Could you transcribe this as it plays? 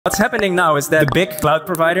What's happening now is that the big cloud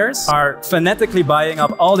providers are fanatically buying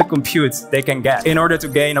up all the compute they can get in order to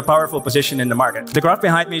gain a powerful position in the market. The graph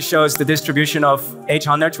behind me shows the distribution of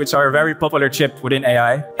H100s, which are a very popular chip within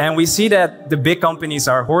AI. And we see that the big companies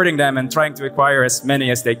are hoarding them and trying to acquire as many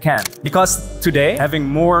as they can. Because today, having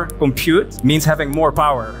more compute means having more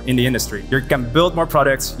power in the industry. You can build more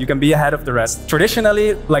products, you can be ahead of the rest.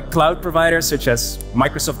 Traditionally, like cloud providers such as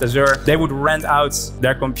Microsoft Azure, they would rent out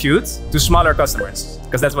their compute to smaller customers,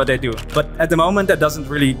 because that's what they do. But at the moment, that doesn't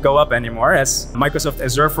really go up anymore, as Microsoft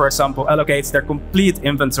Azure, for example, allocates their complete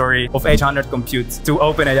inventory of H100 compute to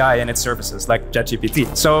OpenAI and its services like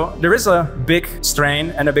ChatGPT. So there is a big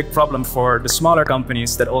strain and a big problem for the smaller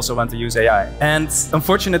companies that also want to use AI. And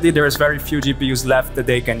unfortunately, there is very few GPUs left that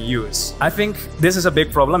they can use. I think this is a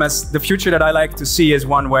big problem, as the future that I like to see is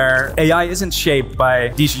one where AI isn't shaped by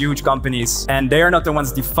these huge companies and they are not the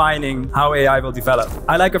ones defining how AI will develop.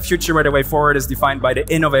 I like a future where the way forward is defined by the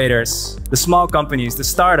innovators, the small companies, the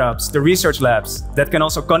startups, the research labs that can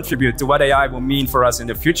also contribute to what AI will mean for us in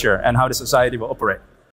the future and how the society will operate.